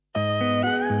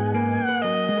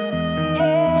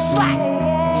Slack,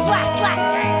 slack, slack,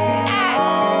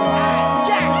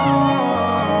 gang.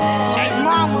 Hey,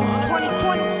 mama,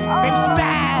 2020, baby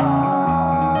Spazz,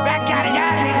 back at it,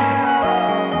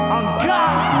 I'm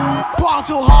gone. Ball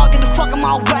too hard, get the fuck in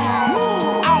my way.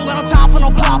 I don't got no time for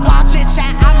no blah blah chit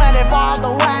chat. I'm at it all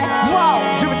the way. Whoa,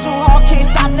 drippin' too hard, can't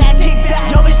stop that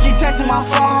kickback. Yo, bitch keep texting my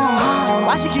phone.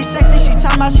 Why she keep sexing? She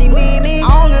talking about she need me. I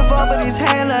don't give up with these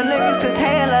handler niggas, cause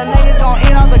handler niggas gon'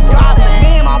 eat all the garbage.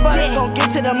 Me and my buddies gon'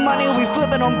 get to the money. We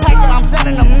flippin' them packs and I'm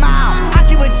sending them out. I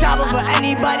keep a chopper for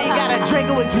anybody. Got a drink,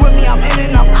 it's with me, I'm in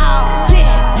and I'm out.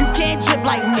 Yeah, you can't drip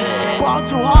like me. Ball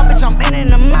too hard, bitch, I'm in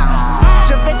and I'm out.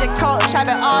 Bitch coat,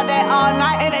 trapping all day, all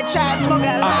night in the trap, smoking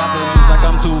loud. I got the juice like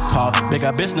I'm Tupac. Big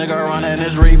a bitch nigga running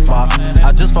his Reeboks.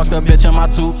 I just fucked a bitch in my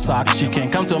tube sock. She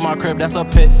can't come to my crib, that's a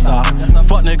pit stop.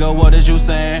 Fuck nigga, what is you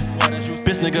saying?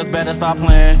 Bitch niggas better stop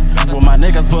playing. When my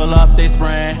niggas pull up, they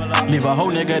spraying. Leave a whole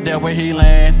nigga there where he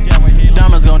land.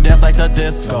 Diamonds gon' dance like the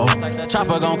disco.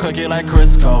 Chopper gon' cook it like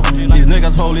Crisco. These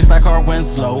niggas police like Carl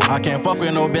Winslow. I can't fuck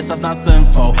with no bitch that's not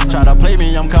sinful. Try to play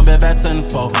me, I'm coming back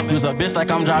tenfold. Use a bitch like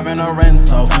I'm driving a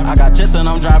rental. I got chits and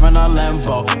I'm driving a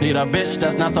Lambo. Need a bitch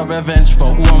that's not so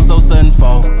revengeful. Ooh, I'm so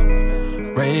sinful.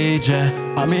 Rage, yeah.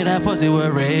 I mean that pussy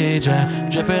with rage, yeah.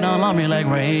 Dripping all on me like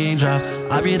raindrops.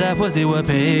 I be that pussy with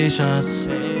patience.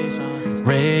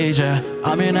 Rage, yeah.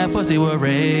 I mean that pussy with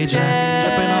rage, yeah.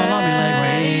 Dripping all on me like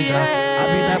raindrops. I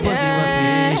be that pussy with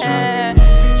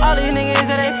patience. All these niggas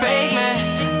that they fake,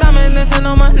 man. Diamonds dancing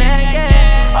on my neck,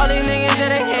 yeah. All these niggas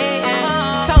that they hate,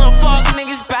 yeah. Tell them fuck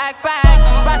niggas back.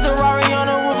 Spazz-No on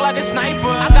the roof like a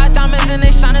sniper. I got diamonds and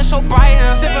they shining so brighter.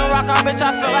 Sippin' rock on, bitch,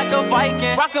 I feel like a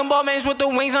Viking. Rockin' ball mains with the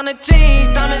wings on the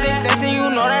jeans. Diamonds they dancing, you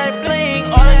know that it bling.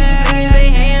 All of these niggas, they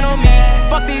hating on me.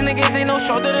 Fuck these niggas, ain't no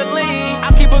shoulder to lean. I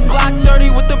keep a Glock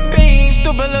 30 with the beam.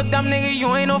 Stupid little dumb nigga,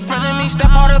 you ain't no friend of me.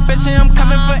 Step out of bitch and I'm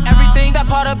coming for everything. Step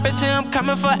out of bitch and I'm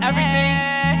coming for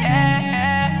everything.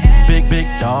 Big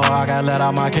dog, I got let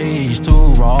out my cage.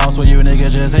 Too raw, so you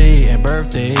niggas just hatin'.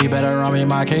 Birthday, better run me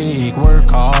my cake. Work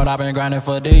hard, I been grinding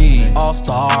for days.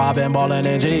 All-star, I been ballin'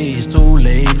 in G's. Too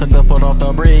late, took the foot off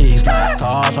the brakes.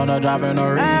 Tosh on the drop in the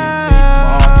race.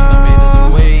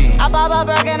 I pop a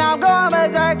Birkin, I'm going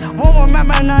berserk. Won't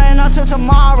remember nothing until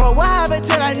tomorrow. What happened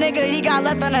to that nigga? He got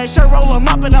left on that shirt, roll him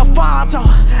up in a Fonto.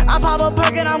 I pop a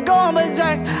Birkin, I'm going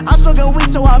berserk. I'm smoking weed,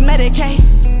 so I medicate.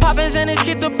 Poppins and this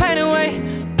keep the pain away.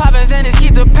 Poppins and this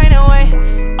keep the pain away.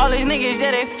 All these niggas,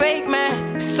 yeah, they fake,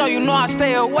 man. So you know I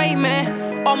stay away,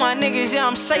 man. All my niggas, yeah,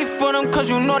 I'm safe for them. Cause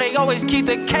you know they always keep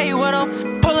the K with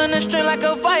them. Pulling the string like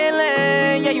a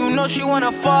violin. Yeah, you know she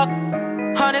wanna fuck.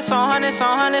 Hundreds on hundreds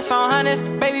on hundreds on hundreds.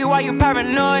 Baby, why you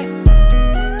paranoid?